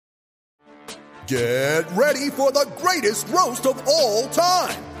Get ready for the greatest roast of all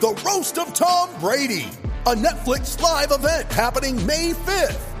time, the Roast of Tom Brady, a Netflix live event happening May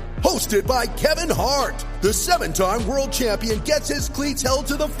 5th. Hosted by Kevin Hart, the 7-time world champion gets his cleats held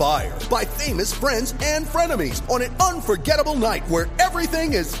to the fire by famous friends and frenemies on an unforgettable night where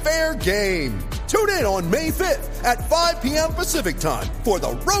everything is fair game. Tune in on May 5th at 5 p.m. Pacific time for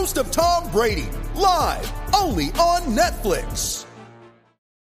the Roast of Tom Brady, live only on Netflix.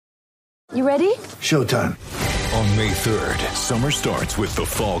 You ready? Showtime. On May 3rd, summer starts with The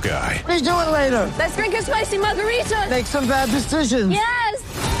Fall Guy. Let's do it later. Let's drink a spicy margarita. Make some bad decisions.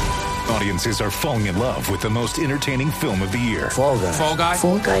 Yes! Audiences are falling in love with the most entertaining film of the year. Fall Guy. Fall Guy?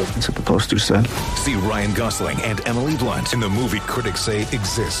 Fall guy. That's what the poster said. See Ryan Gosling and Emily Blunt in the movie critics say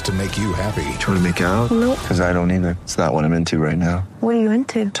exists to make you happy. Trying to make it out? Nope. Because I don't either. It's not what I'm into right now. What are you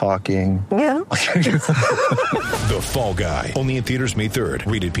into? Talking. Yeah. The Fall Guy. Only in theaters May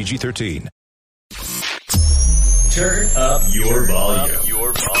 3rd. Rated PG-13. Turn up your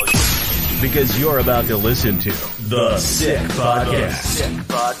volume. Because you're about to listen to The Sick Podcast.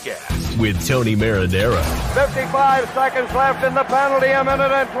 With Tony Marinaro. 55 seconds left in the penalty, a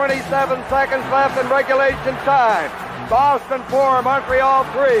minute and 27 seconds left in regulation time. Boston 4, Montreal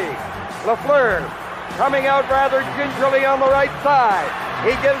 3. Lafleur coming out rather gingerly on the right side.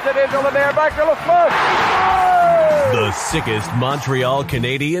 He gives it into Lemaire, back to Lafleur. Oh! The sickest Montreal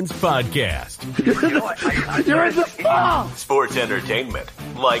Canadiens podcast. You're in the spot! Sports entertainment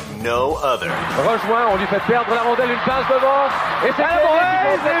like no other. Rejoint, on lui fait perdre la rondelle, une passe devant. Et c'est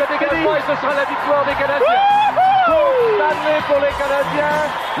le dégagement et ce sera la victoire des Canadiens. Stanley pour les Canadiens,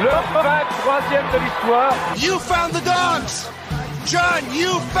 le 23e de l'histoire. You found the dogs! John,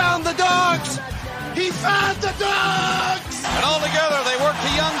 you found the dogs! He found the dogs! And all together, they work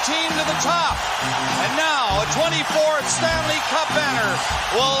the young team to the top. And now, a 24th Stanley Cup banner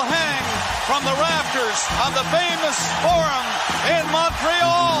will hang from the rafters of the famous Forum in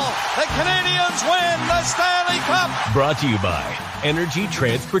Montreal. The Canadiens win the Stanley Cup. Brought to you by Energy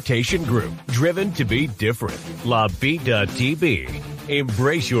Transportation Group. Driven to be different. La Vida TV.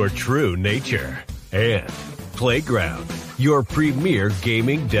 Embrace your true nature. And Playground, your premier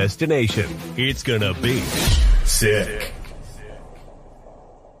gaming destination. It's gonna be sick.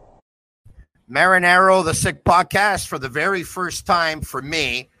 Marinaro, the Sick Podcast. For the very first time for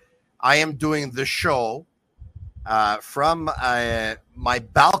me, I am doing the show from my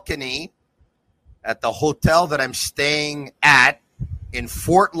balcony at the hotel that I'm staying at in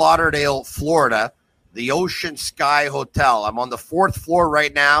Fort Lauderdale, Florida, the Ocean Sky Hotel. I'm on the 4th floor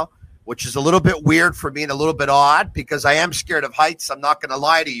right now, which is a little bit weird for me and a little bit odd because I am scared of heights. I'm not going to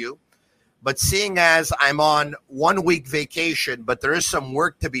lie to you. But seeing as I'm on 1 week vacation, but there is some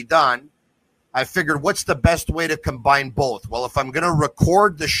work to be done, I figured what's the best way to combine both? Well, if I'm going to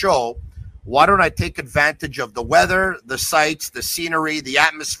record the show, why don't I take advantage of the weather, the sights, the scenery, the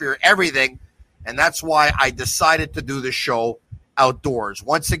atmosphere, everything? And that's why I decided to do the show outdoors.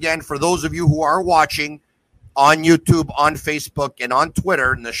 Once again, for those of you who are watching on YouTube, on Facebook, and on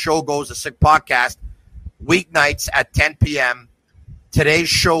Twitter, and the show goes The Sick Podcast, weeknights at 10 p.m. Today's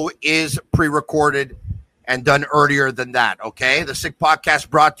show is pre-recorded and done earlier than that, okay? The Sick Podcast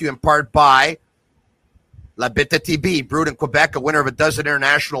brought to you in part by La Bitte TB, brewed in Quebec, a winner of a dozen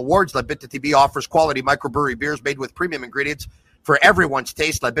international awards. La Bitte TB offers quality microbrewery beers made with premium ingredients for everyone's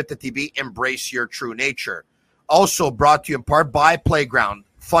taste. La Bitte TB, embrace your true nature. Also brought to you in part by Playground.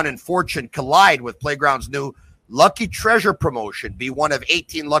 Fun and fortune collide with Playground's new Lucky Treasure promotion. Be one of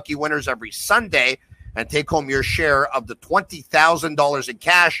 18 lucky winners every Sunday and take home your share of the $20,000 in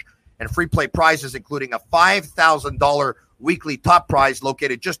cash and free play prizes, including a $5,000 weekly top prize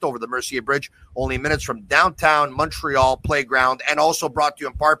located just over the Mercier Bridge, only minutes from downtown Montreal Playground. And also brought to you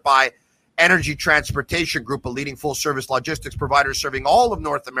in part by Energy Transportation Group, a leading full-service logistics provider serving all of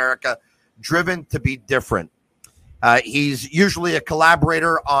North America, driven to be different. He's usually a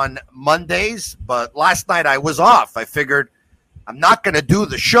collaborator on Mondays, but last night I was off. I figured I'm not going to do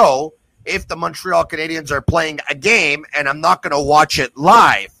the show if the Montreal Canadiens are playing a game, and I'm not going to watch it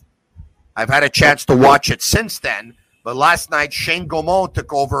live. I've had a chance to watch it since then, but last night Shane Gaumont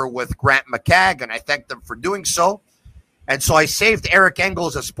took over with Grant McCagg, and I thanked them for doing so. And so I saved Eric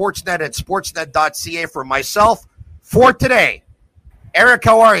Engels of Sportsnet at sportsnet.ca for myself for today. Eric,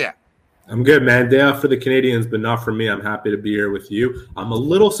 how are you? I'm good, man. Day off for the Canadians, but not for me. I'm happy to be here with you. I'm a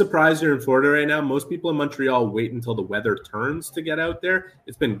little surprised you're in Florida right now. Most people in Montreal wait until the weather turns to get out there.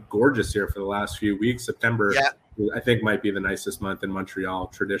 It's been gorgeous here for the last few weeks. September, I think, might be the nicest month in Montreal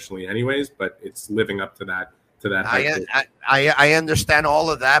traditionally anyways, but it's living up to that. I understand all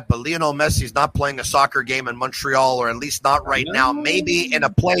of that, but Lionel Messi's not playing a soccer game in Montreal, or at least not right now. Maybe in a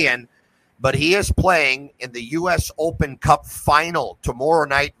play-in but he is playing in the U.S. Open Cup final tomorrow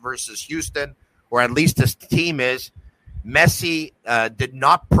night versus Houston, or at least his team is. Messi did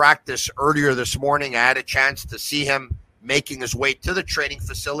not practice earlier this morning. I had a chance to see him making his way to the training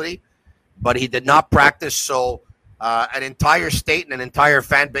facility, but he did not practice. So an entire state and an entire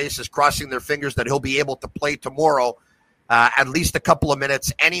fan base is crossing their fingers that he'll be able to play tomorrow, at least a couple of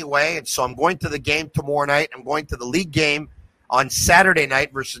minutes anyway. And so I'm going to the game tomorrow night. I'm going to the league game on Saturday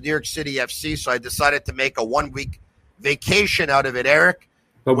night versus New York City FC. So I decided to make a 1-week vacation out of it, Eric.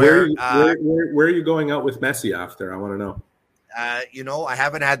 But where are you going out with Messi after? I want to know. I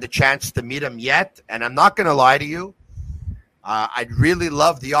haven't had the chance to meet him yet, and I'm not going to lie to you. I'd really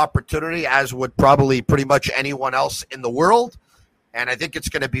love the opportunity, as would probably pretty much anyone else in the world, and I think it's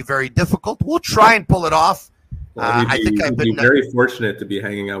going to be very difficult. We'll try and pull it off. Well, I've been very fortunate to be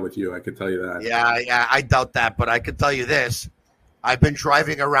hanging out with you. I could tell you that. Yeah, I doubt that, but I could tell you this. I've been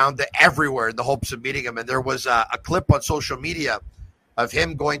driving around everywhere in the hopes of meeting him, and there was a clip on social media of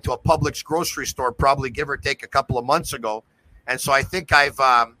him going to a Publix grocery store, probably give or take a couple of months ago. And so I think I've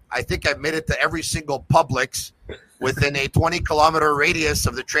made it to every single Publix within a 20-kilometer radius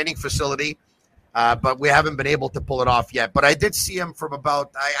of the training facility, but we haven't been able to pull it off yet. But I did see him from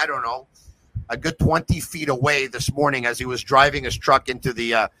about, I don't know, a good 20 feet away this morning as he was driving his truck into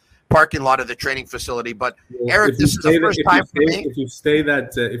the parking lot of the training facility. But Eric, this is the first time for me. If you stay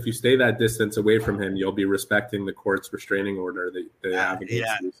that distance away from him, you'll be respecting the court's restraining order that they have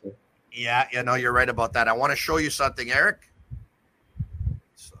against you. So. Yeah, you're right about that. I want to show you something, Eric.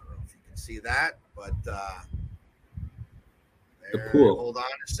 So I don't know if you can see that, but the pool. Hold on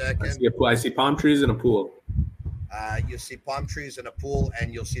a second. I see palm trees and a pool. You see palm trees and a pool,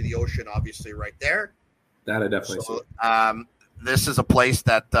 and you'll see the ocean, obviously, right there. That I definitely see. This is a place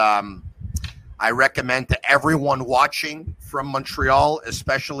that I recommend to everyone watching from Montreal,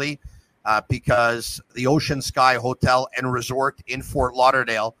 especially because the Ocean Sky Hotel and Resort in Fort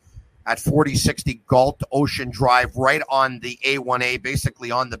Lauderdale at 4060 Galt Ocean Drive, right on the A1A,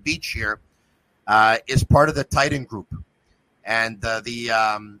 basically on the beach here, is part of the Titan Group. And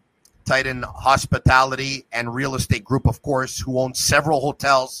the Titan Hospitality and Real Estate Group, of course, who owns several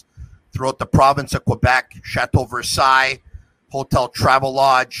hotels throughout the province of Quebec, Chateau Versailles, Hotel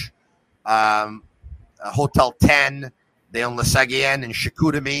Travelodge, Hotel 10, they own Le Saguienne and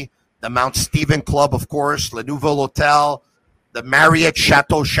Chicoutimi, the Mount Stephen Club, of course, Le Nouveau Hotel, the Marriott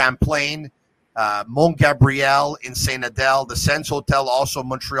Chateau Champlain, Mont Gabriel in Saint Adèle, the Sens Hotel, also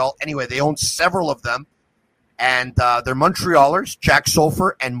Montreal. Anyway, they own several of them. And they're Montrealers, Jack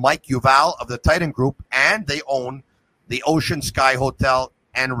Sofer and Mike Uval of the Titan Group, and they own the Ocean Sky Hotel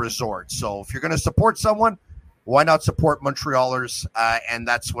and Resort. So if you're going to support someone, why not support Montrealers? And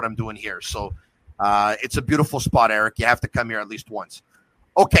that's what I'm doing here. So it's a beautiful spot, Eric. You have to come here at least once.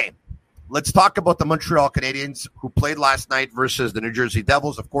 Okay, let's talk about the Montreal Canadiens, who played last night versus the New Jersey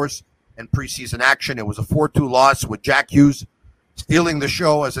Devils, of course, in preseason action. It was a 4-2 loss with Jack Hughes stealing the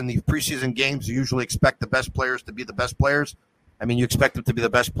show, as in the preseason games. You usually expect the best players to be the best players. I mean, you expect them to be the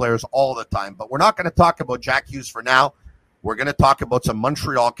best players all the time. But we're not going to talk about Jack Hughes for now. We're going to talk about some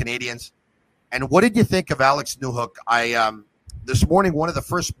Montreal Canadiens. And what did you think of Alex Newhook? This morning, one of the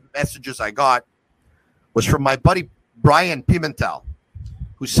first messages I got was from my buddy Brian Pimentel,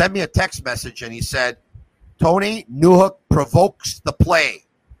 who sent me a text message, and he said, Tony, Newhook provokes the play.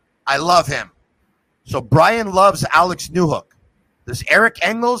 I love him. So Brian loves Alex Newhook. Does Eric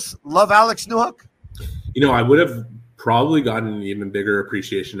Engels love Alex Newhook? I would have probably gotten an even bigger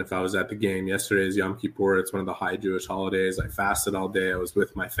appreciation if I was at the game. Yesterday is Yom Kippur. It's one of the high Jewish holidays. I fasted all day. I was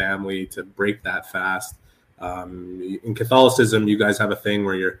with my family to break that fast. In Catholicism, you guys have a thing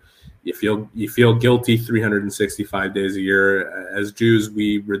where you feel guilty 365 days a year. As Jews,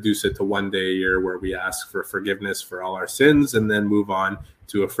 we reduce it to 1 day a year where we ask for forgiveness for all our sins and then move on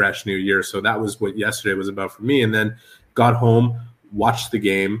to a fresh new year. So that was what yesterday was about for me. And then got home, watched the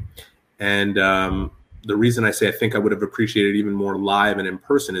game, and the reason I say I think I would have appreciated even more live and in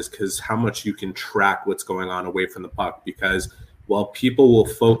person is because how much you can track what's going on away from the puck. Because while people will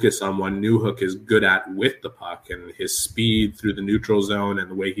focus on what Newhook is good at with the puck and his speed through the neutral zone and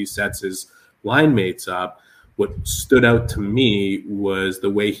the way he sets his line mates up, what stood out to me was the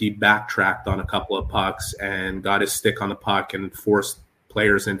way he backtracked on a couple of pucks and got his stick on the puck and forced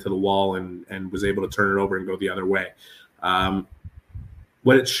players into the wall and was able to turn it over and go the other way.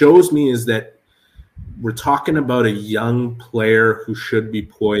 What it shows me is that we're talking about a young player who should be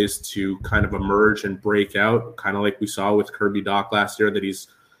poised to kind of emerge and break out, kind of like we saw with Kirby Dach last year, that he's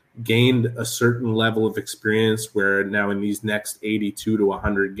gained a certain level of experience where now in these next 82 to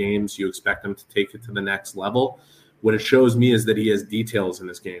 100 games, you expect him to take it to the next level. what it shows me is that he has details in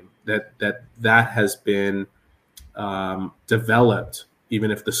his game that has been developed,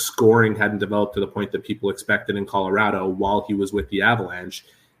 even if the scoring hadn't developed to the point that people expected in Colorado while he was with the Avalanche.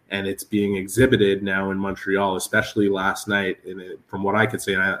 And it's being exhibited now in Montreal, especially last night. And from what I could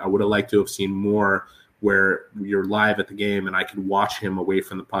say, I would have liked to have seen more where you're live at the game and I could watch him away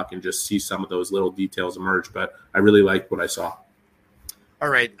from the puck and just see some of those little details emerge. But I really liked what I saw. All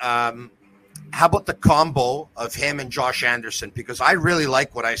right. How about the combo of him and Josh Anderson? Because I really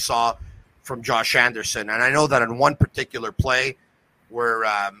like what I saw from Josh Anderson. And I know that in one particular play where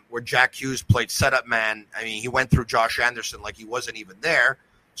Jack Hughes played setup man, I mean, he went through Josh Anderson like he wasn't even there.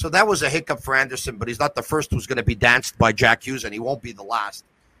 So that was a hiccup for Anderson, but he's not the first who's going to be danced by Jack Hughes, and he won't be the last.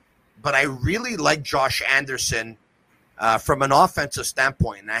 But I really like Josh Anderson from an offensive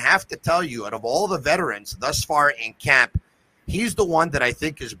standpoint. And I have to tell you, out of all the veterans thus far in camp, he's the one that I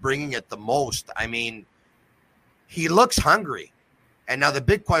think is bringing it the most. I mean, he looks hungry. And now the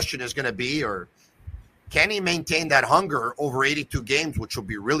big question is going to be, or can he maintain that hunger over 82 games, which will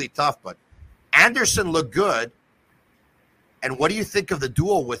be really tough. But Anderson looked good. And what do you think of the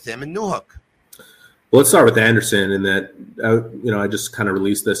duo with him and Newhook? Well, let's start with Anderson, in that I just kind of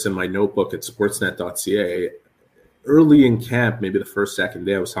released this in my notebook at sportsnet.ca. Early in camp, maybe the first, second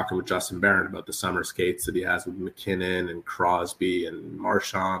day, I was talking with Justin Barron about the summer skates that he has with McKinnon and Crosby and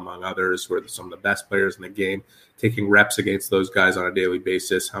Marchand, among others, who are some of the best players in the game, taking reps against those guys on a daily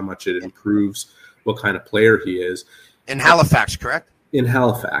basis, how much it improves what kind of player he is. In Halifax, correct? In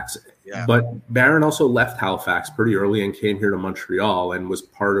Halifax. Yeah. But Barron also left Halifax pretty early and came here to Montreal and was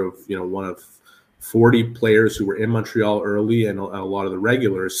part of, one of 40 players who were in Montreal early, and a lot of the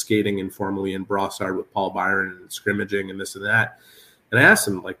regulars skating informally in Brossard with Paul Byron and scrimmaging and this and that. And I asked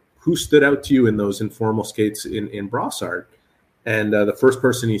him, who stood out to you in those informal skates in Brossard? And the first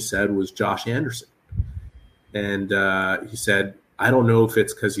person he said was Josh Anderson. And he said, I don't know if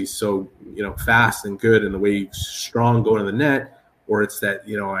it's because he's so, fast and good and the way he's strong going to the net, or it's that,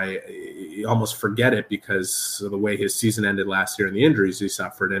 I almost forget it because of the way his season ended last year and the injuries he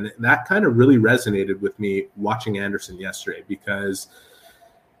suffered. And that kind of really resonated with me watching Anderson yesterday, because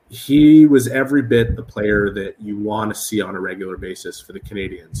he was every bit the player that you want to see on a regular basis for the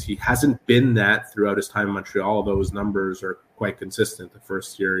Canadians. He hasn't been that throughout his time in Montreal, although his numbers are quite consistent. The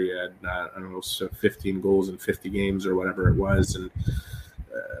first year he had, 15 goals in 50 games or whatever it was. And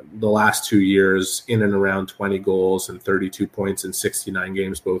the last 2 years in and around 20 goals and 32 points in 69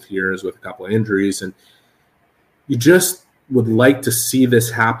 games both years, with a couple of injuries. And you just would like to see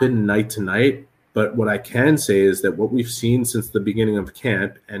this happen night to night. But what I can say is that what we've seen since the beginning of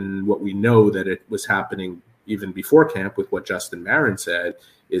camp, and what we know that it was happening even before camp with what Justin Barron said,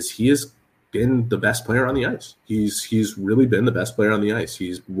 is he has been the best player on the ice. He's really been the best player on the ice.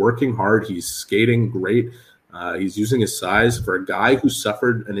 He's working hard. He's skating great. He's using his size for a guy who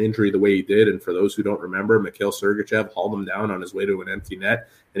suffered an injury the way he did. And for those who don't remember, Mikhail Sergachev hauled him down on his way to an empty net,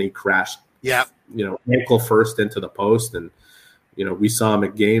 and he crashed, ankle first into the post. And, we saw him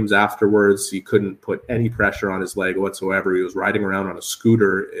at games afterwards. He couldn't put any pressure on his leg whatsoever. He was riding around on a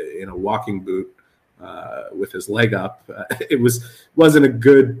scooter in a walking boot with his leg up. It wasn't a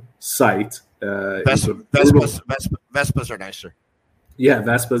good sight. Vespas are nicer. Yeah,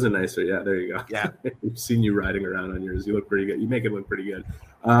 Vespas are nicer. Yeah, there you go. Yeah. We've seen you riding around on yours. You look pretty good. You make it look pretty good.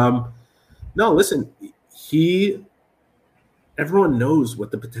 No, listen, everyone knows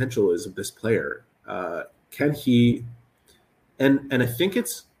what the potential is of this player. Can he, and I think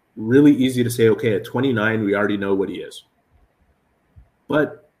it's really easy to say, okay, at 29, we already know what he is.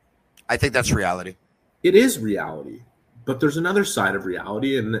 But I think that's reality. It is reality. But there's another side of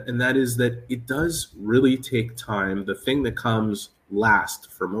reality, and that is that it does really take time. The thing that comes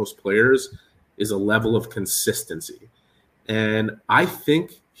last for most players is a level of consistency. And I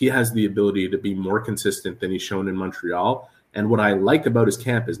think he has the ability to be more consistent than he's shown in Montreal. And what I like about his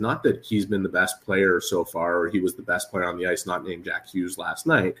camp is not that he's been the best player so far, or he was the best player on the ice, not named Jack Hughes last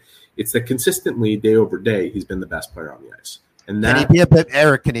night. It's that consistently, day over day, he's been the best player on the ice. And that, can he be a bit,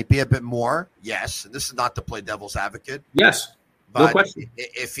 Eric, can he be a bit more? Yes. And this is not to play devil's advocate. Yes. But no question.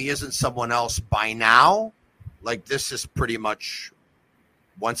 If he isn't someone else by now, this is pretty much,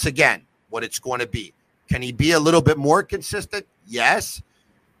 once again, what it's going to be. Can he be a little bit more consistent? Yes.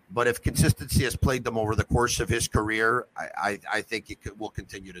 But if consistency has plagued him over the course of his career, I think he will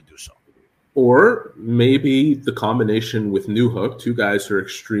continue to do so. Or maybe the combination with Newhook, two guys who are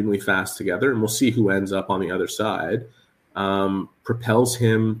extremely fast together, and we'll see who ends up on the other side, propels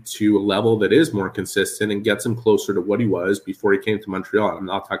him to a level that is more consistent and gets him closer to what he was before he came to Montreal. I'm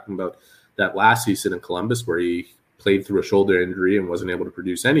not talking about that last season in Columbus where he played through a shoulder injury and wasn't able to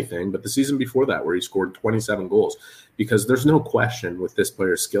produce anything, but the season before that where he scored 27 goals, because there's no question with this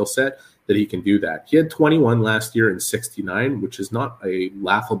player's skill set that he can do that. He had 21 last year in 69, which is not a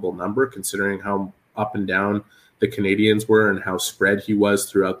laughable number considering how up and down the Canadians were and how spread he was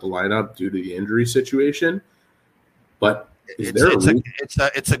throughout the lineup due to the injury situation. But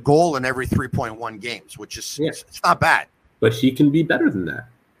it's a goal in every 3.1 games, which is it's not bad. But he can be better than that.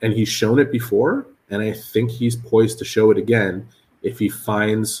 And he's shown it before, and I think he's poised to show it again if he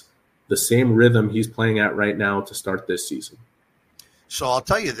finds the same rhythm he's playing at right now to start this season. So I'll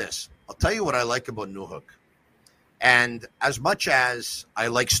tell you this. I'll tell you what I like about Newhook. And as much as I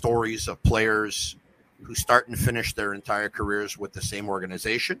like stories of players who start and finish their entire careers with the same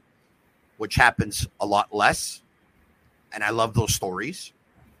organization, which happens a lot less, and I love those stories.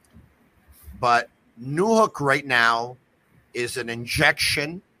 But Newhook right now is an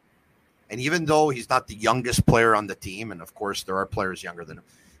injection. And even though he's not the youngest player on the team, and of course there are players younger than him,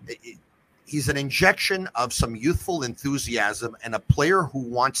 he's an injection of some youthful enthusiasm and a player who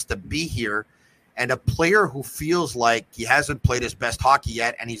wants to be here and a player who feels like he hasn't played his best hockey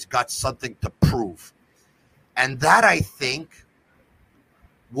yet and he's got something to prove. And that, I think,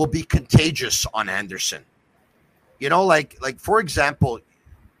 will be contagious on Anderson. You know, like for example,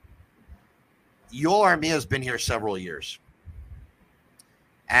 Yoel Armia has been here several years.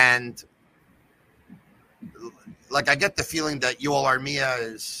 And like I get the feeling that Yoel Armia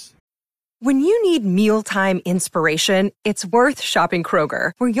is... When you need mealtime inspiration, it's worth shopping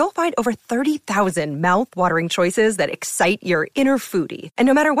Kroger, where you'll find over 30,000 mouth-watering choices that excite your inner foodie. And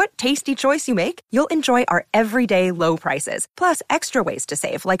no matter what tasty choice you make, you'll enjoy our everyday low prices, plus extra ways to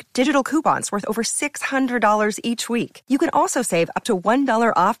save, like digital coupons worth over $600 each week. You can also save up to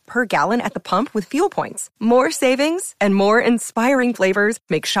 $1 off per gallon at the pump with fuel points. More savings and more inspiring flavors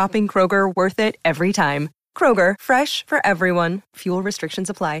make shopping Kroger worth it every time. Kroger, fresh for everyone. Fuel restrictions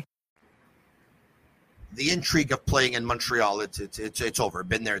apply. The intrigue of playing in Montreal, it's over.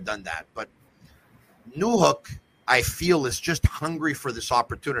 Been there, done that. But Newhook, I feel, is just hungry for this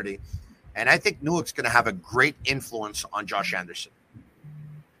opportunity. And I think Newhook's going to have a great influence on Josh Anderson.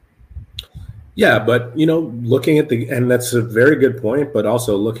 Yeah, but, you know, looking at and that's a very good point, but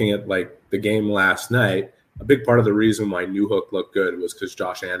also looking at, like, the game last night, a big part of the reason why Newhook looked good was because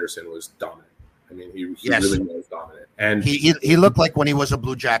Josh Anderson was dominant. I mean, he really was dominant. And he looked like when he was a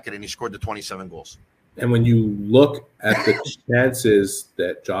Blue Jacket and he scored the 27 goals. And when you look at the chances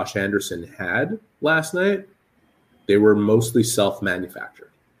that Josh Anderson had last night, they were mostly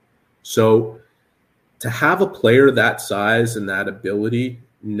self-manufactured. So to have a player that size and that ability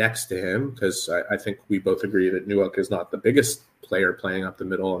next to him, because I think we both agree that Newhook is not the biggest player playing up the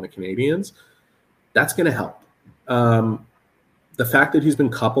middle on the Canadians, that's going to help. The fact that he's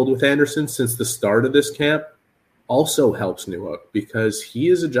been coupled with Anderson since the start of this camp also helps Newhook because he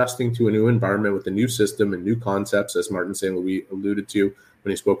is adjusting to a new environment with a new system and new concepts, as Martin St. Louis alluded to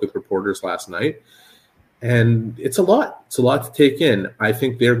when he spoke with reporters last night. And it's a lot. It's a lot to take in. I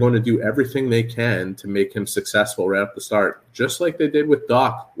think they're going to do everything they can to make him successful right at the start, just like they did with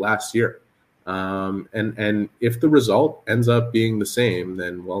Doc last year. And if the result ends up being the same,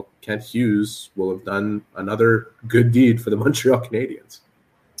 then, well, Kent Hughes will have done another good deed for the Montreal Canadiens.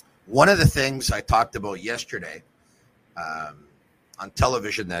 One of the things I talked about yesterday on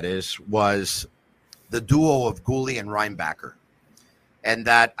television, that is, was the duo of Gouli and Reinbacher. And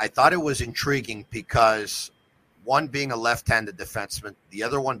that I thought it was intriguing because one being a left-handed defenseman, the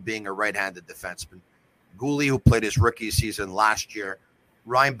other one being a right-handed defenseman. Gouli, who played his rookie season last year,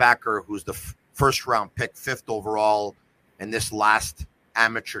 Reinbacher, who's the first-round pick, 5th overall in this last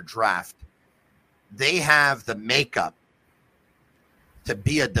amateur draft. They have the makeup to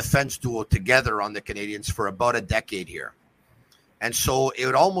be a defense duo together on the Canadiens for about a decade here. And so it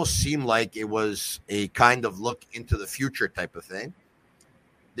would almost seem like it was a kind of look into the future type of thing.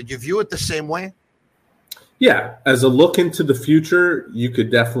 Did you view it the same way? Yeah, as a look into the future, you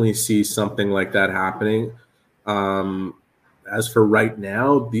could definitely see something like that happening. As for right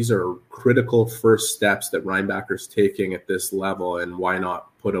now, these are critical first steps that Reinbacher's taking at this level, and why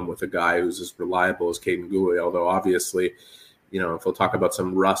not put him with a guy who's as reliable as Caden Gouli, although obviously, you know, if we'll talk about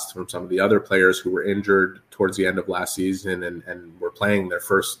some rust from some of the other players who were injured towards the end of last season and were playing their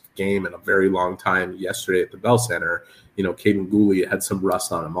first game in a very long time yesterday at the Bell Center, you know, Caden Gouli had some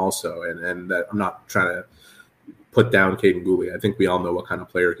rust on him also. And that, I'm not trying to put down Caden Gouli. I think we all know what kind of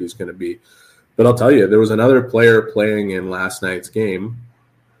player he's going to be. But I'll tell you, there was another player playing in last night's game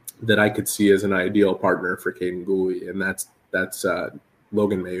that I could see as an ideal partner for Caden Gouli, and that's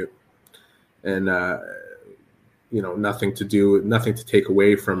Logan Mailloux. And nothing to take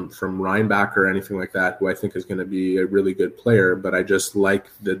away from Reinbacher or anything like that, who I think is going to be a really good player. But I just like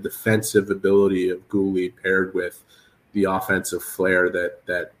the defensive ability of Goulet paired with the offensive flair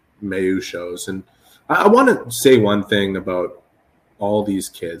that Mailloux shows. And I want to say one thing about all these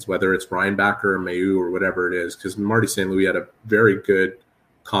kids, whether it's Reinbacher or Mailloux or whatever it is, because Marty St. Louis had a very good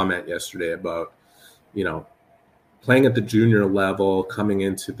comment yesterday about, playing at the junior level, coming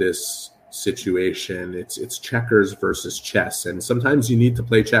into this situation, it's checkers versus chess, and sometimes you need to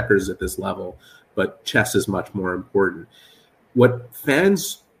play checkers at this level, but chess is much more important. What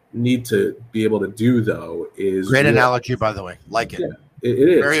fans need to be able to do, though, is great analogy, by the way, like it. Yeah, it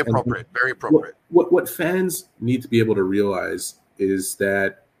is very appropriate. Very appropriate. What fans need to be able to realize is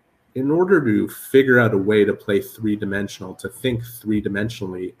that in order to figure out a way to play three-dimensional, to think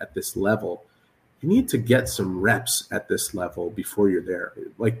three-dimensionally at this level, you need to get some reps at this level before you're there.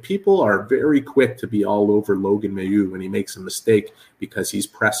 Like, people are very quick to be all over Logan Mailloux when he makes a mistake because he's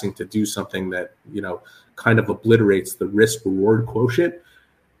pressing to do something that, kind of obliterates the risk-reward quotient.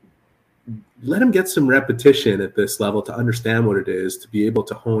 Let him get some repetition at this level to understand what it is, to be able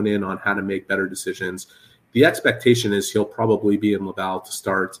to hone in on how to make better decisions. The expectation is he'll probably be in Laval to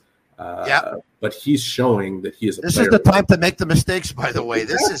start. But he's showing that he is a player. This is the time to make the mistakes, by the way.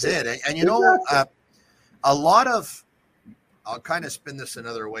 This is it. And a lot of, I'll kind of spin this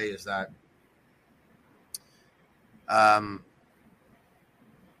another way, is that I'll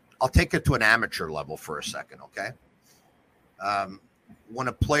take it to an amateur level for a second, okay? When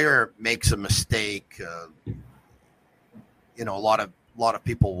a player makes a mistake, a lot of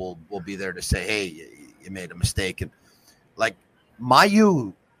people will be there to say, hey, you made a mistake. And like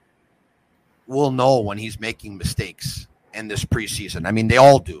Mailloux will know when he's making mistakes in this preseason. I mean, they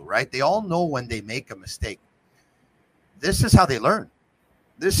all do, right? They all know when they make a mistake. This is how they learn.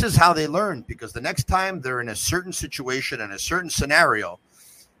 Because the next time they're in a certain situation, in a certain scenario,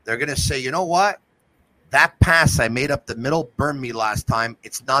 they're going to say, you know what? That pass I made up the middle burned me last time.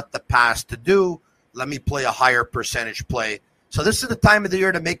 It's not the pass to do. Let me play a higher percentage play. So this is the time of the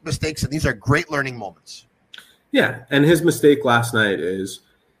year to make mistakes, and these are great learning moments. Yeah, and his mistake last night is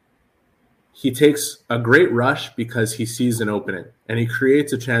he takes a great rush because he sees an opening and he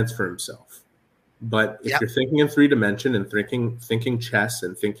creates a chance for himself. But if you're thinking in three dimension and thinking chess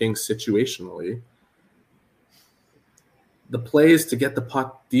and thinking situationally, the play is to get the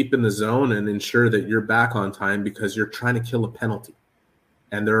puck deep in the zone and ensure that you're back on time because you're trying to kill a penalty.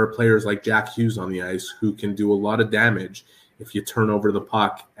 And there are players like Jack Hughes on the ice who can do a lot of damage if you turn over the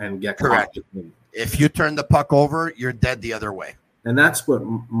puck and get correct. If you turn the puck over, you're dead the other way. And that's what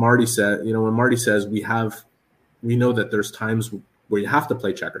Marty said. When Marty says we know that there's times where you have to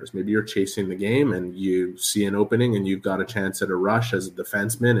play checkers. Maybe you're chasing the game and you see an opening and you've got a chance at a rush as a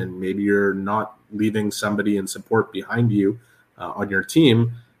defenseman, and maybe you're not leaving somebody in support behind you on your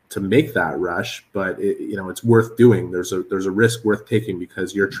team to make that rush. But it's worth doing. There's a risk worth taking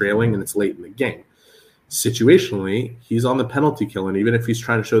because you're trailing and it's late in the game. Situationally, he's on the penalty kill, and even if he's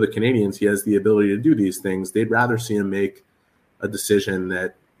trying to show the Canadians he has the ability to do these things, they'd rather see him make a decision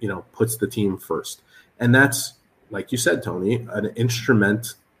that puts the team first. And that's, like you said, Tony, an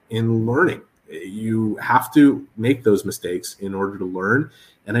instrument in learning. You have to make those mistakes in order to learn.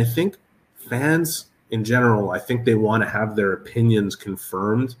 And I think fans in general, I think they want to have their opinions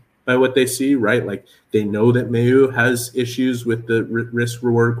confirmed by what they see, right? Like, they know that Mailloux has issues with the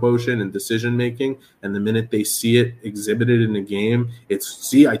risk-reward quotient and decision-making, and the minute they see it exhibited in a game, it's,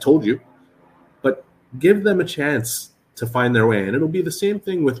 see, I told you. But give them a chance to find their way. And it'll be the same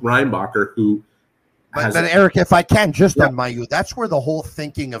thing with Reinbacher, who But Eric, if I can, just on Mailloux, that's where the whole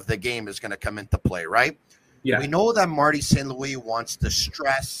thinking of the game is going to come into play, right? Yeah. We know that Marty St. Louis wants to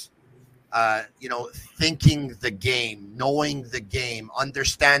stress, thinking the game, knowing the game,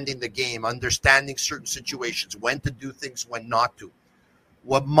 understanding certain situations, when to do things, when not to.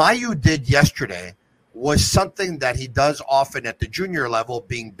 What Mailloux did yesterday was something that he does often at the junior level,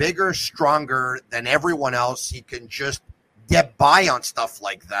 being bigger, stronger than everyone else. He can just get by on stuff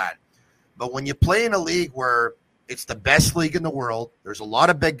like that. But when you play in a league where it's the best league in the world, there's a lot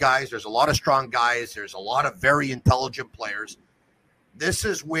of big guys, there's a lot of strong guys, there's a lot of very intelligent players. This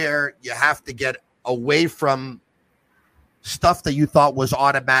is where you have to get away from stuff that you thought was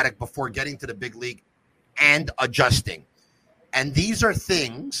automatic before getting to the big league and adjusting. And these are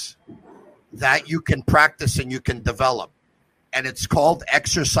things that you can practice and you can develop. And it's called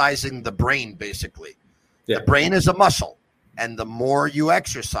exercising the brain, basically. Yeah. The brain is a muscle. And the more you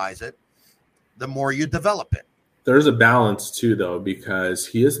exercise it, the more you develop it. There's a balance too, though, because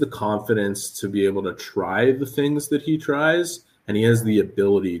he has the confidence to be able to try the things that he tries, and he has the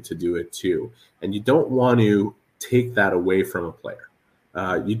ability to do it too. And you don't want to take that away from a player.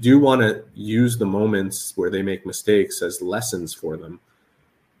 You do want to use the moments where they make mistakes as lessons for them,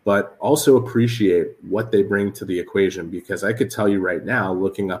 but also appreciate what they bring to the equation, because I could tell you right now,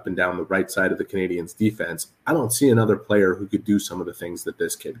 looking up and down the right side of the Canadiens defense, I don't see another player who could do some of the things that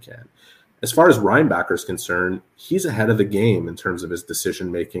this kid can. As far as Reinbacher is concerned, he's ahead of the game in terms of his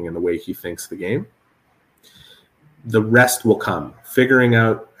decision-making and the way he thinks the game. The rest will come. Figuring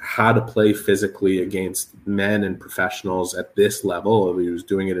out how to play physically against men and professionals at this level. He was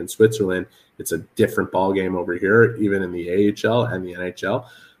doing it in Switzerland. It's a different ballgame over here, even in the AHL and the NHL.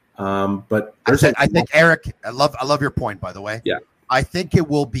 But I think, Eric, I love your point, by the way. Yeah. I think it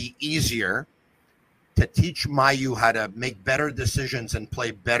will be easier to teach Mailloux how to make better decisions and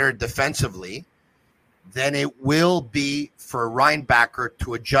play better defensively than it will be for Reinbacher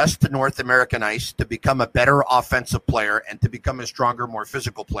to adjust to North American ice, to become a better offensive player, and to become a stronger, more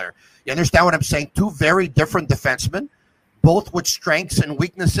physical player. You understand what I'm saying? Two very different defensemen, both with strengths and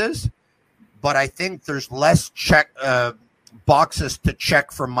weaknesses, but I think there's less boxes to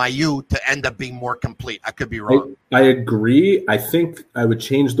check for Mailloux to end up being more complete. I could be wrong. I agree. I think I would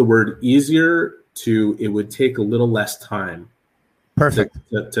change the word easier to it would take a little less time. Perfect.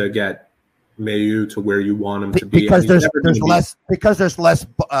 To get Mailloux to where you want him to be. Because there's less.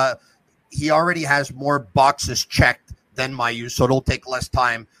 He already has more boxes checked than Mailloux, so it'll take less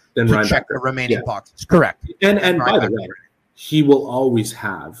time to check the remaining boxes. Correct. And by the way, he will always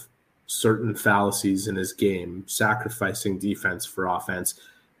have certain fallacies in his game, sacrificing defense for offense,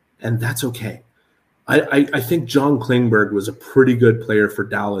 and that's okay. I think John Klingberg was a pretty good player for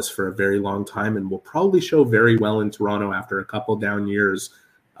Dallas for a very long time and will probably show very well in Toronto after a couple down years.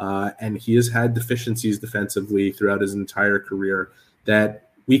 And he has had deficiencies defensively throughout his entire career that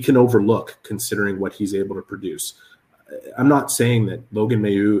we can overlook considering what he's able to produce. I'm not saying that Logan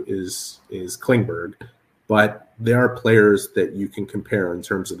Mailloux is Klingberg, but there are players that you can compare in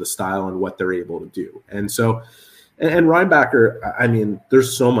terms of the style and what they're able to do. And so, and Reinbacher, I mean,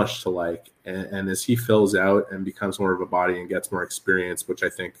 there's so much to like. And as he fills out and becomes more of a body and gets more experience, which I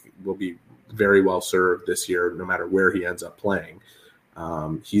think will be very well served this year, no matter where he ends up playing,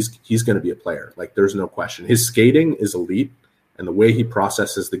 he's going to be a player. Like, there's no question. His skating is elite, and the way he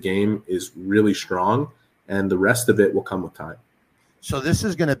processes the game is really strong, and the rest of it will come with time. So this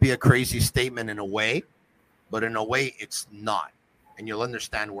is going to be a crazy statement in a way, but in a way it's not. And you'll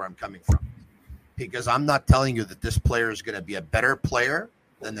understand where I'm coming from. Because I'm not telling you that this player is going to be a better player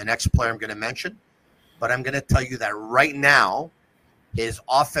than the next player I'm going to mention, but I'm going to tell you that right now, his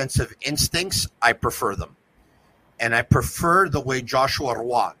offensive instincts, I prefer them. And I prefer the way Joshua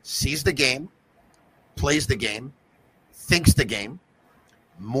Roy sees the game, plays the game, thinks the game,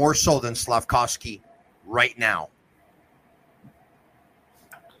 more so than Slafkosvky right now.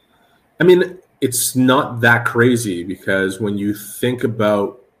 I mean, it's not that crazy, because when you think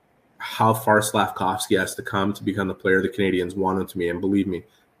about how far Slafkosvky has to come to become the player the Canadiens want him to be, and believe me,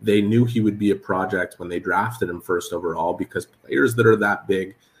 they knew he would be a project when they drafted him first overall, because players that are that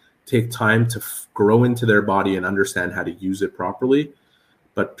big take time to grow into their body and understand how to use it properly.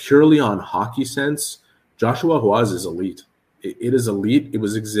 But purely on hockey sense, Joshua Roy is elite. It is elite. It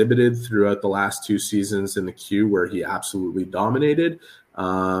was exhibited throughout the last 2 seasons in the Q, where he absolutely dominated,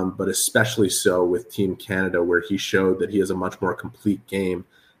 but especially so with Team Canada, where he showed that he has a much more complete game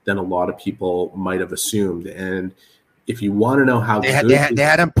than a lot of people might have assumed. And if you want to know how they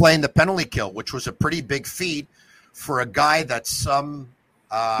had him playing the penalty kill, which was a pretty big feat for a guy that some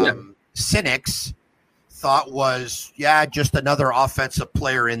cynics thought was, just another offensive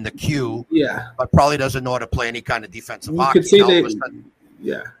player in the queue, but probably doesn't know how to play any kind of defensive hockey.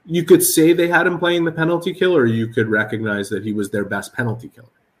 You could say they had him playing the penalty kill, or you could recognize that he was their best penalty killer.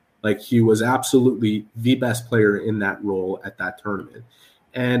 Like, he was absolutely the best player in that role at that tournament.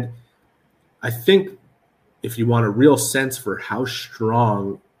 And I think if you want a real sense for how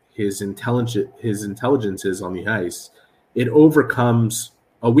strong his intelligence is on the ice, it overcomes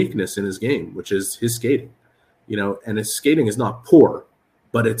a weakness in his game, which is his skating. And his skating is not poor,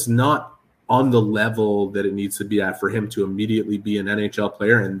 but it's not on the level that it needs to be at for him to immediately be an NHL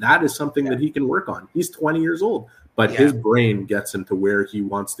player. And that is something that he can work on. He's 20 years old, but his brain gets him to where he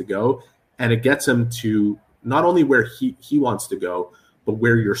wants to go. And it gets him to not only where he wants to go, but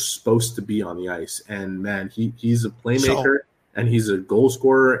where you're supposed to be on the ice. And man, he's a playmaker, and he's a goal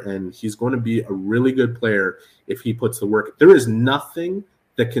scorer, and he's going to be a really good player if he puts the work. There is nothing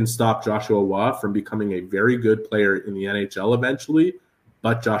that can stop Joshua Roy from becoming a very good player in the NHL eventually,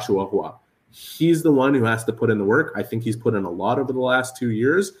 but Joshua Roy. He's the one who has to put in the work. I think he's put in a lot over the last 2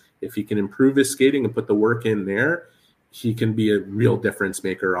 years. If he can improve his skating and put the work in there, he can be a real difference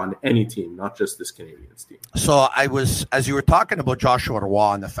maker on any team, not just this Canadiens team. So as you were talking about Joshua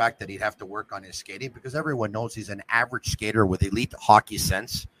Roy and the fact that he'd have to work on his skating, because everyone knows he's an average skater with elite hockey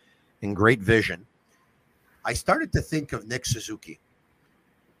sense and great vision. I started to think of Nick Suzuki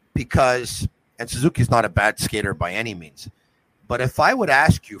and Suzuki's not a bad skater by any means, but if I would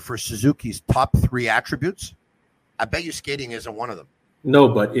ask you for Suzuki's top 3 attributes, I bet you skating isn't one of them. No,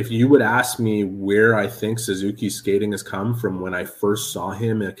 but if you would ask me where I think Suzuki's skating has come from when I first saw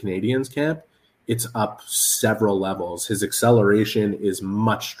him at Canadiens camp, it's up several levels. His acceleration is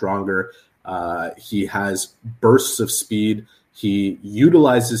much stronger. He has bursts of speed. He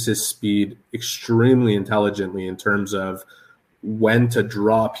utilizes his speed extremely intelligently in terms of when to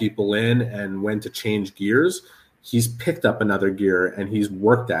draw people in and when to change gears. He's picked up another gear and he's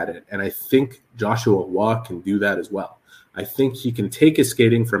worked at it. And I think Joshua Roy can do that as well. I think he can take his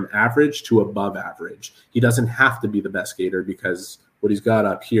skating from average to above average. He doesn't have to be the best skater because what he's got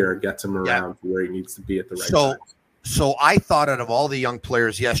up here gets him around to where he needs to be at the right time. So I thought out of all the young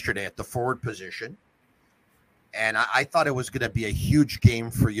players yesterday at the forward position, and I thought it was going to be a huge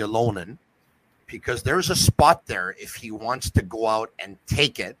game for Ylonen because there's a spot there if he wants to go out and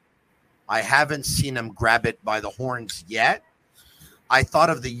take it. I haven't seen him grab it by the horns yet. I thought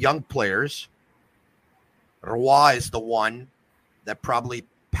of the young players. Roy is the one that probably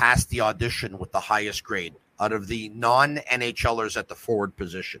passed the audition with the highest grade out of the non-NHLers at the forward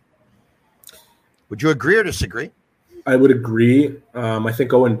position. Would you agree or disagree? I would agree. I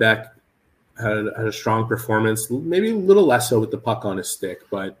think Owen Beck had a strong performance, maybe a little less so with the puck on his stick,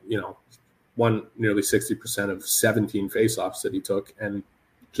 but, won nearly 60% of 17 faceoffs that he took, and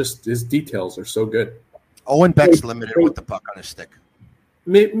just his details are so good. Owen Beck's limited with the puck on his stick.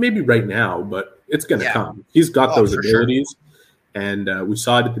 Maybe right now, but it's going to come. He's got those abilities, and we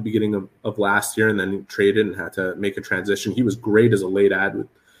saw it at the beginning of last year, and then he traded and had to make a transition. He was great as a late ad with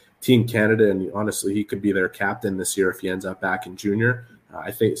Team Canada, and honestly, he could be their captain this year if he ends up back in junior.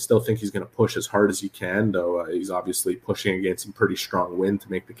 I still think he's going to push as hard as he can, though he's obviously pushing against some pretty strong wind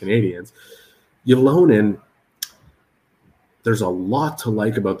to make the Canadiens. Ylonen, there's a lot to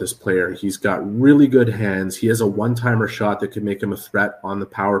like about this player. He's got really good hands. He has a one-timer shot that could make him a threat on the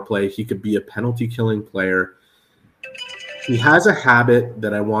power play. He could be a penalty-killing player. He has a habit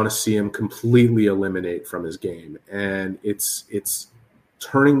that I want to see him completely eliminate from his game, and it's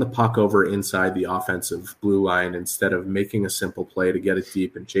turning the puck over inside the offensive blue line instead of making a simple play to get it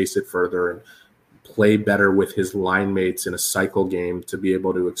deep and chase it further and play better with his line mates in a cycle game to be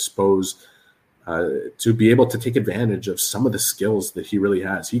able to expose to be able to take advantage of some of the skills that he really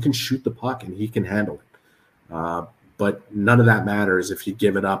has. He can shoot the puck and he can handle it. But none of that matters if you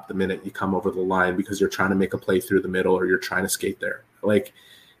give it up the minute you come over the line because you're trying to make a play through the middle or you're trying to skate there. Like,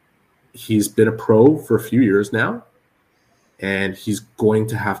 he's been a pro for a few years now, and he's going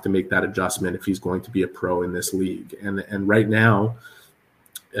to have to make that adjustment if he's going to be a pro in this league. And right now,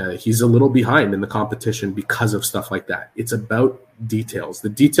 he's a little behind in the competition because of stuff like that. It's about details. The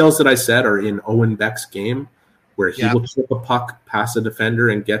details that I said are in Owen Beck's game, where he will chip a puck past a defender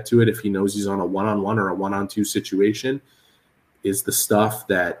and get to it if he knows he's on a one-on-one or a one-on-two situation, is the stuff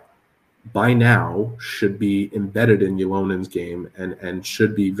that by now should be embedded in Ylonen's game and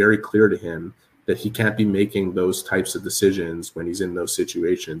should be very clear to him that he can't be making those types of decisions when he's in those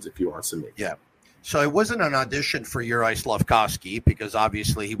situations if he wants to make them. So it wasn't an audition for Uri Slafkosvky because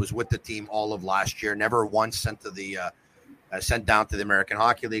obviously he was with the team all of last year, never once sent down to the American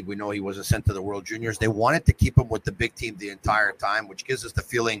Hockey League. We know he wasn't sent to the World Juniors. They wanted to keep him with the big team the entire time, which gives us the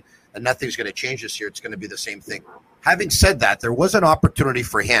feeling that nothing's going to change this year. It's going to be the same thing. Having said that, there was an opportunity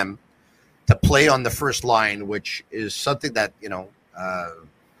for him to play on the first line, which is something that,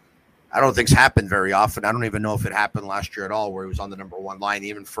 I don't think's happened very often. I don't even know if it happened last year at all, where he was on the number one line,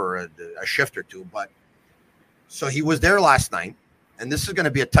 even for a shift or two. But so he was there last night, and this is going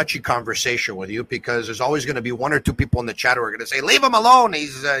to be a touchy conversation with you because there's always going to be one or two people in the chat who are going to say, "Leave him alone.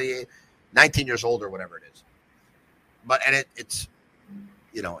 He's 19 years old," or whatever it is. But it's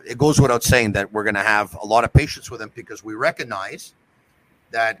it goes without saying that we're going to have a lot of patience with him because we recognize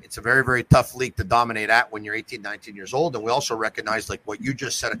that it's a very, very tough league to dominate at when you're 18, 19 years old. And we also recognize, like what you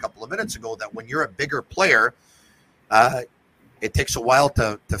just said a couple of minutes ago, that when you're a bigger player, it takes a while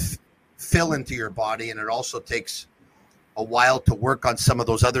to fill into your body. And it also takes a while to work on some of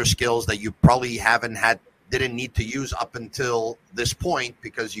those other skills that you probably didn't need to use up until this point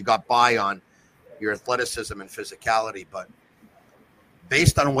because you got by on your athleticism and physicality. But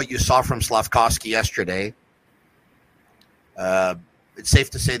based on what you saw from Slafkosvky yesterday, it's safe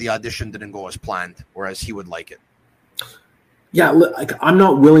to say the audition didn't go as planned or as he would like it. Yeah, I'm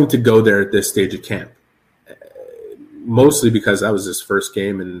not willing to go there at this stage of camp. mostly because that was his first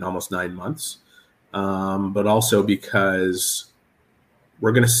game in almost 9 months, but also because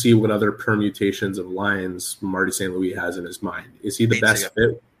we're going to see what other permutations of lines Marty St. Louis has in his mind. Is he the best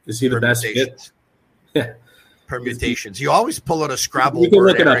fit? Is he the best fit? Yeah. Permutations. You always pull out a Scrabble We can word,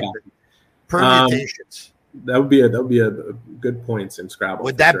 look it up. Permutations. That would be a good points in Scrabble.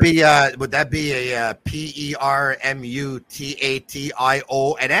 Would that be a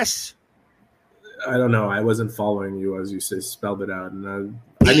PERMUTATIONS? I don't know. I wasn't following you as you spelled it out. And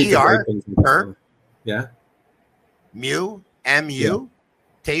PER? Yeah. Mutations,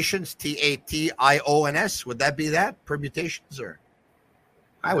 TATIONS. Would that be that? Permutations, or?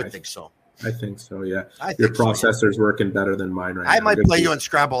 I would think so. I think so, yeah. Your processor's working better than mine right now. I might play you in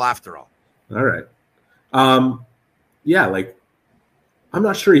Scrabble after all. All right. Yeah, like, I'm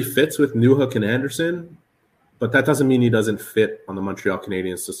not sure he fits with Newhook and Anderson, but that doesn't mean he doesn't fit on the Montreal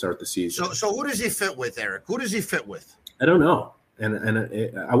Canadiens to start the season. So who does he fit with, Eric? Who does he fit with? I don't know.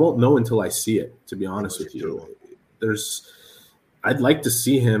 And I won't know until I see it, to be honest with you. I'd like to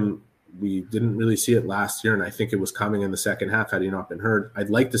see him. We didn't really see it last year, and I think it was coming in the second half had he not been hurt. I'd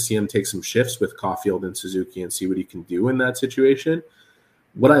like to see him take some shifts with Caulfield and Suzuki and see what he can do in that situation.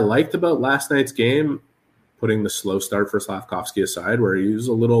 What I liked about last night's game, putting the slow start for Slafkosvky aside, where he was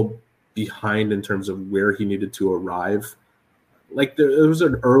a little behind in terms of where he needed to arrive. Like there was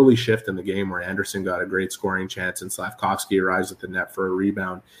an early shift in the game where Anderson got a great scoring chance and Slafkosvky arrives at the net for a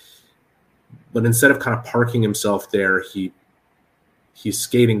rebound. But instead of kind of parking himself there, he's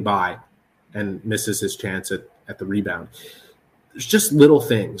skating by and misses his chance at the rebound. There's just little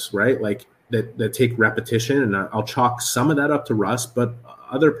things, right? Like that take repetition, and I'll chalk some of that up to Rust, but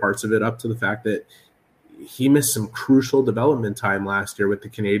other parts of it up to the fact that he missed some crucial development time last year with the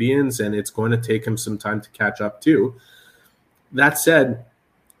Canadiens, and it's going to take him some time to catch up too. That said,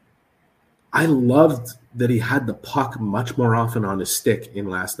 I loved that he had the puck much more often on his stick in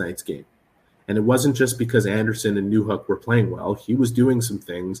last night's game. And it wasn't just because Anderson and Newhook were playing well. He was doing some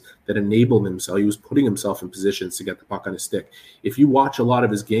things that enabled himself. He was putting himself in positions to get the puck on his stick. If you watch a lot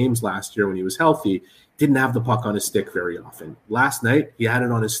of his games last year when he was healthy, didn't have the puck on his stick very often. Last night, he had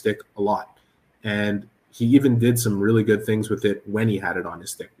it on his stick a lot. And he even did some really good things with it when he had it on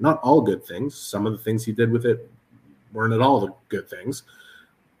his stick. Not all good things. Some of the things he did with it weren't at all the good things.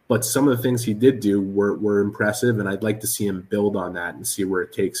 But some of the things he did do were impressive, and I'd like to see him build on that and see where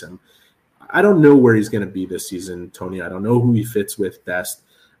it takes him. I don't know where he's going to be this season, Tony. I don't know who he fits with best.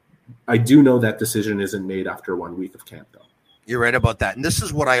 I do know that decision isn't made after 1 week of camp, though. You're right about that. And this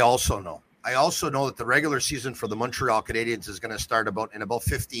is what I also know. I also know that the regular season for the Montreal Canadiens is going to start in about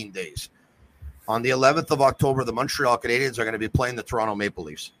 15 days. On the 11th of October, the Montreal Canadiens are going to be playing the Toronto Maple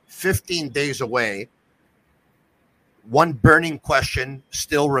Leafs. 15 days away. One burning question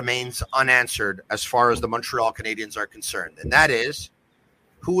still remains unanswered as far as the Montreal Canadiens are concerned, and that is,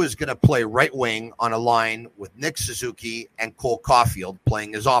 who is going to play right wing on a line with Nick Suzuki and Cole Caulfield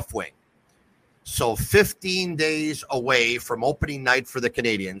playing as off wing. So 15 days away from opening night for the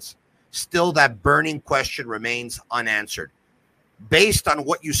Canadiens, still that burning question remains unanswered. Based on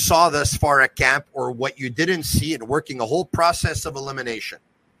what you saw thus far at camp or what you didn't see in working a whole process of elimination,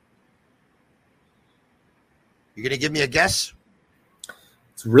 you going to give me a guess?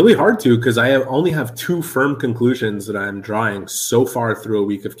 It's really hard to, because I only have two firm conclusions that I'm drawing so far through a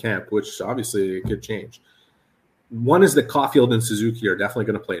week of camp, which obviously it could change. One is that Caulfield and Suzuki are definitely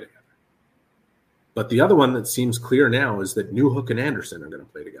going to play together. But the other one that seems clear now is that Newhook and Anderson are going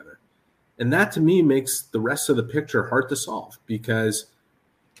to play together. And that, to me, makes the rest of the picture hard to solve because...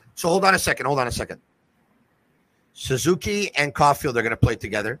 So hold on a second. Suzuki and Caulfield are going to play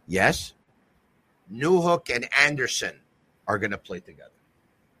together, yes. Newhook and Anderson are going to play together.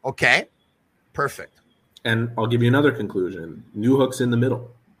 Okay, perfect. And I'll give you another conclusion. Newhook's in the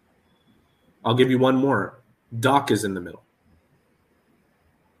middle. I'll give you one more. Doc is in the middle.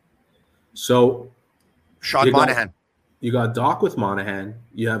 So Sean Monahan. You got Doc with Monahan.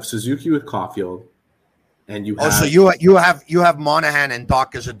 You have Suzuki with Caulfield, and you have. So you have Monahan and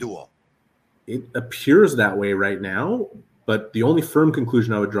Doc as a duo. It appears that way right now, but the only firm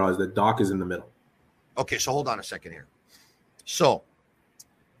conclusion I would draw is that Doc is in the middle. Okay, so hold on a second here. So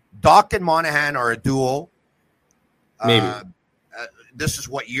Doc and Monahan are a duo. Maybe. This is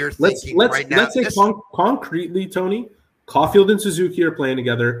what you're thinking right now. Let's say concretely, Tony, Caulfield and Suzuki are playing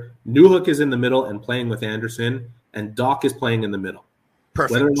together. Newhook is in the middle and playing with Anderson, and Doc is playing in the middle.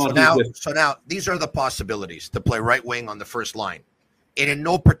 Perfect. So now these are the possibilities to play right wing on the first line. And in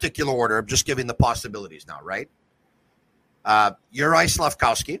no particular order, I'm just giving the possibilities now, right? Juraj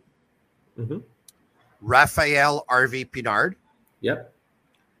Slafkosvky. Mm-hmm. Raphael R.V. Pinard. Yep.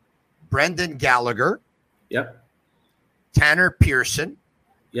 Brendan Gallagher. Yep. Tanner Pearson.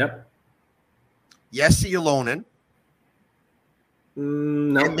 Yep. Jesse Alonen.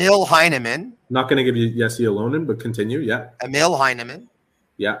 No. Emil Heineman. Not going to give you Jesse Alonen, but continue. Yeah. Emil Heineman.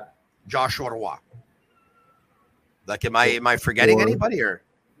 Yeah. Joshua Roy. Like, am I forgetting anybody or?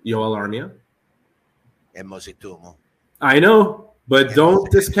 Yoel Armia. And Mositumo. I know, but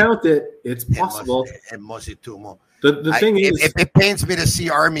don't discount it. It's possible. And Mositumo. The thing is, it pains me to see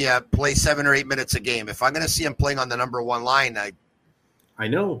Armia play 7 or 8 minutes a game. If I'm going to see him playing on the number one line, I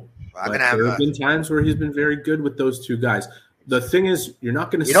know. There have been times where he's been very good with those two guys. The thing is, you're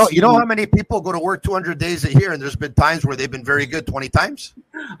not going to see. You know how many people go to work 200 days a year, and there's been times where they've been very good 20 times?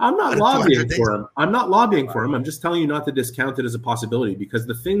 I'm not lobbying for him. I'm not lobbying for him. I'm just telling you not to discount it as a possibility, because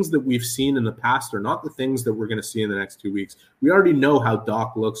the things that we've seen in the past are not the things that we're going to see in the next 2 weeks. We already know how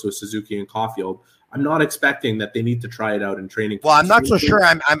Doc looks with Suzuki and Caulfield. I'm not expecting that they need to try it out in training. Well, I'm not so sure.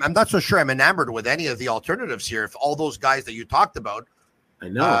 I'm not so sure I'm enamored with any of the alternatives here. If all those guys that you talked about, I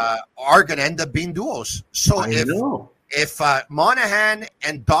know, are going to end up being duos. So if Monahan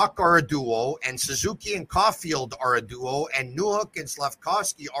and Doc are a duo, and Suzuki and Caulfield are a duo, and Newhook and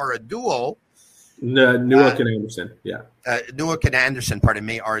Slafkosvky are a duo, Newhook and Anderson, Newhook and Anderson, pardon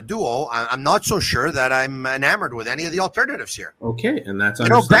me, are a duo. I'm not so sure that I'm enamored with any of the alternatives here. Okay, and that's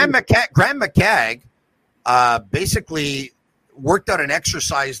Graham McCagg basically worked out an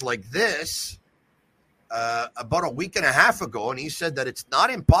exercise like this about a week and a half ago, and he said that it's not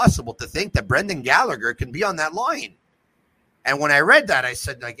impossible to think that Brendan Gallagher can be on that line. And when I read that, I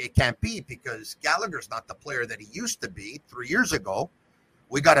said, like, it can't be, because Gallagher's not the player that he used to be 3 years ago.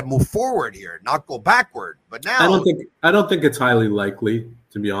 We got to move forward here, not go backward. But now I don't think it's highly likely,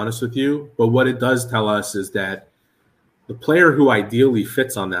 to be honest with you. But what it does tell us is that the player who ideally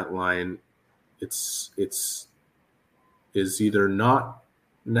fits on that line, is either not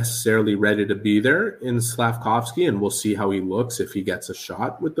necessarily ready to be there in Slafkosvky, and we'll see how he looks if he gets a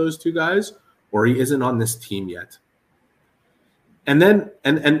shot with those two guys, or he isn't on this team yet. And then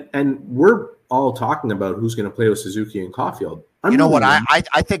and we're all talking about who's going to play with Suzuki and Caulfield. You know what? I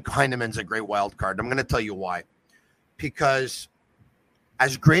think Heineman's a great wild card. I'm going to tell you why. Because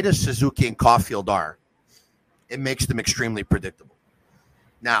as great as Suzuki and Caulfield are, it makes them extremely predictable.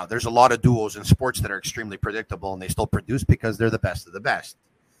 Now, there's a lot of duos in sports that are extremely predictable, and they still produce because they're the best of the best.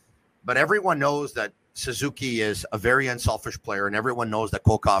 But everyone knows that Suzuki is a very unselfish player, and everyone knows that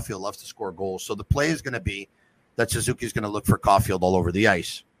Cole Caulfield loves to score goals. So the play is going to be that Suzuki is going to look for Caulfield all over the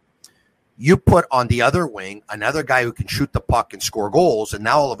ice. You put on the other wing another guy who can shoot the puck and score goals, and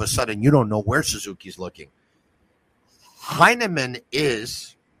now all of a sudden you don't know where Suzuki's looking. Heineman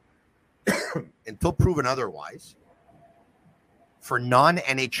is, until proven otherwise, for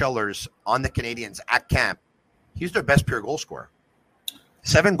non-NHLers on the Canadiens at camp, he's their best pure goal scorer.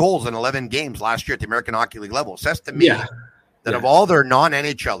 7 goals in 11 games last year at the American Hockey League level. Says to me that of all their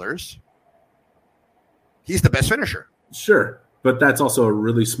non-NHLers, he's the best finisher. Sure, but that's also a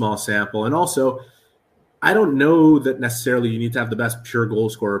really small sample. And also, I don't know that necessarily you need to have the best pure goal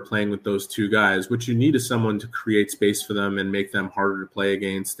scorer playing with those two guys. What you need is someone to create space for them and make them harder to play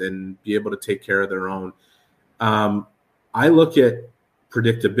against and be able to take care of their own. I look at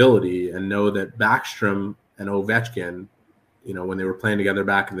predictability and know that Backstrom and Ovechkin, when they were playing together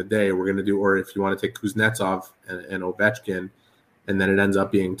back in the day, we're going to do, or if you want to take Kuznetsov and Ovechkin, and then it ends up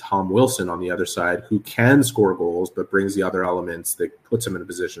being Tom Wilson on the other side, who can score goals, but brings the other elements that puts him in a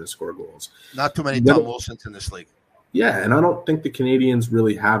position to score goals. Not too many Tom Wilsons in this league. Yeah, and I don't think the Canadiens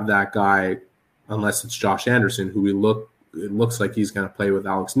really have that guy unless it's Josh Anderson, who it looks like he's going to play with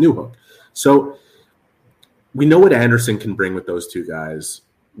Alex Newhook. So we know what Anderson can bring with those two guys.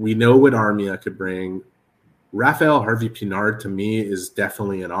 We know what Armia could bring. Raphael Harvey-Pinard, to me, is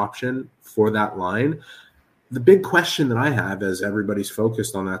definitely an option for that line. The big question that I have as everybody's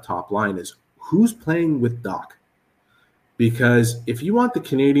focused on that top line is who's playing with Doc? Because if you want the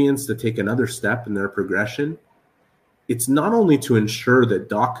Canadiens to take another step in their progression, it's not only to ensure that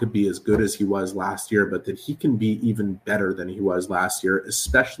Doc could be as good as he was last year, but that he can be even better than he was last year,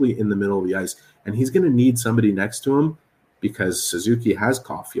 especially in the middle of the ice. And he's going to need somebody next to him, because Suzuki has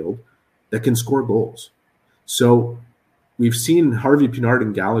Caulfield, that can score goals. So we've seen Harvey-Pinard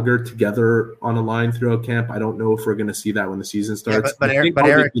and Gallagher together on a line throughout camp. I don't know if we're going to see that when the season starts. Yeah, I think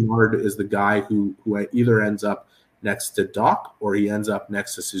Harvey-Pinard is the guy who either ends up next to Doc or he ends up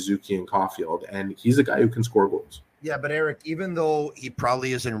next to Suzuki and Caulfield, and he's a guy who can score goals. Yeah, but Eric, even though he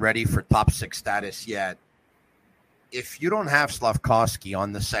probably isn't ready for top 6 status yet, if you don't have Slafkosvky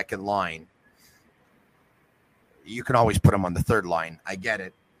on the second line, you can always put him on the third line. I get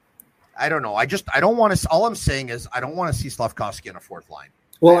it. I don't know. I don't want to. All I'm saying is I don't want to see Slafkosvky on a fourth line.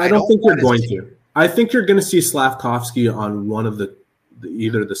 Well, I don't think you're going to. I think you're going to see Slafkosvky on one of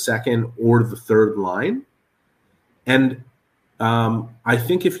either the second or the third line. And I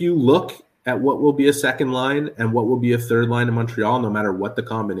think if you look at what will be a second line and what will be a third line in Montreal, no matter what the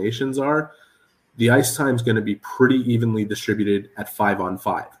combinations are, the ice time is going to be pretty evenly distributed at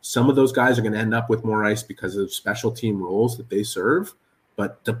 5-on-5. Some of those guys are going to end up with more ice because of special team roles that they serve.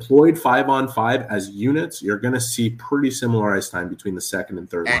 But deployed 5-on-5 as units, you're going to see pretty similar ice time between the second and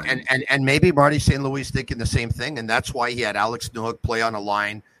third line. And maybe Marty St. Louis thinking the same thing, and that's why he had Alex Newhook play on a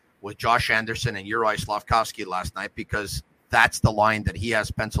line with Josh Anderson and Juraj Slafkosvky last night, because that's the line that he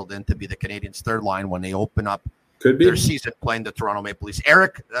has penciled in to be the Canadiens' third line when they open up their season playing the Toronto Maple Leafs.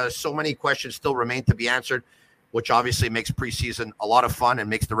 Eric, so many questions still remain to be answered, which obviously makes preseason a lot of fun and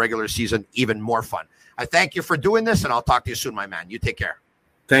makes the regular season even more fun. I thank you for doing this, and I'll talk to you soon, my man. You take care.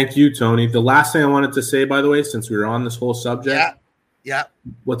 Thank you, Tony. The last thing I wanted to say, by the way, since we were on this whole subject,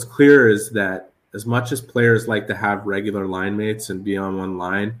 what's clear is that as much as players like to have regular line mates and be on one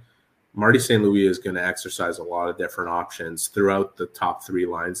line, Marty St. Louis is going to exercise a lot of different options throughout the top three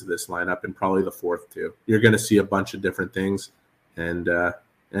lines of this lineup, and probably the fourth too. You're going to see a bunch of different things. And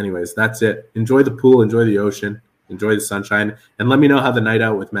anyways, that's it. Enjoy the pool, enjoy the ocean, enjoy the sunshine, and let me know how the night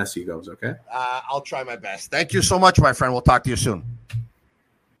out with Messi goes, okay? I'll try my best. Thank you so much, my friend. We'll talk to you soon.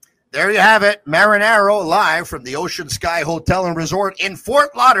 There you have it. Marinaro live from the Ocean Sky Hotel and Resort in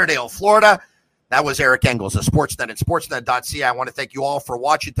Fort Lauderdale, Florida. That was Eric Engels of Sportsnet and Sportsnet.ca. I want to thank you all for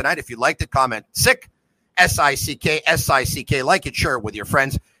watching tonight. If you liked it, comment SICK, SICK, SICK. Like it, share it with your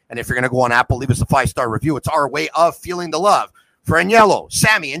friends. And if you're going to go on Apple, leave us a 5-star review. It's our way of feeling the love. For Agnello,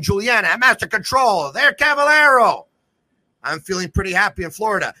 Sammy, and Juliana at Master Control, they're Cavallero. I'm feeling pretty happy in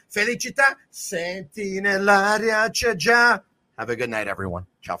Florida. Felicità, senti nell'aria c'è già. Have a good night, everyone.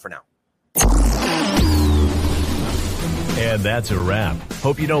 Ciao for now. And that's a wrap.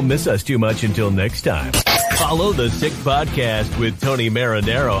 Hope you don't miss us too much until next time. Follow the Sick Podcast with Tony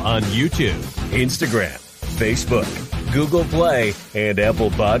Marinaro on YouTube, Instagram, Facebook, Google Play, and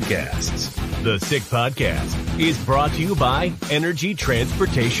Apple Podcasts. The Sick Podcast is brought to you by Energy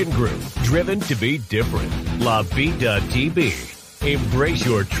Transportation Group, driven to be different. LaVie.tv, embrace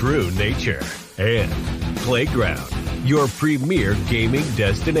your true nature. And Playground, your premier gaming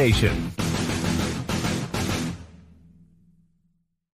destination.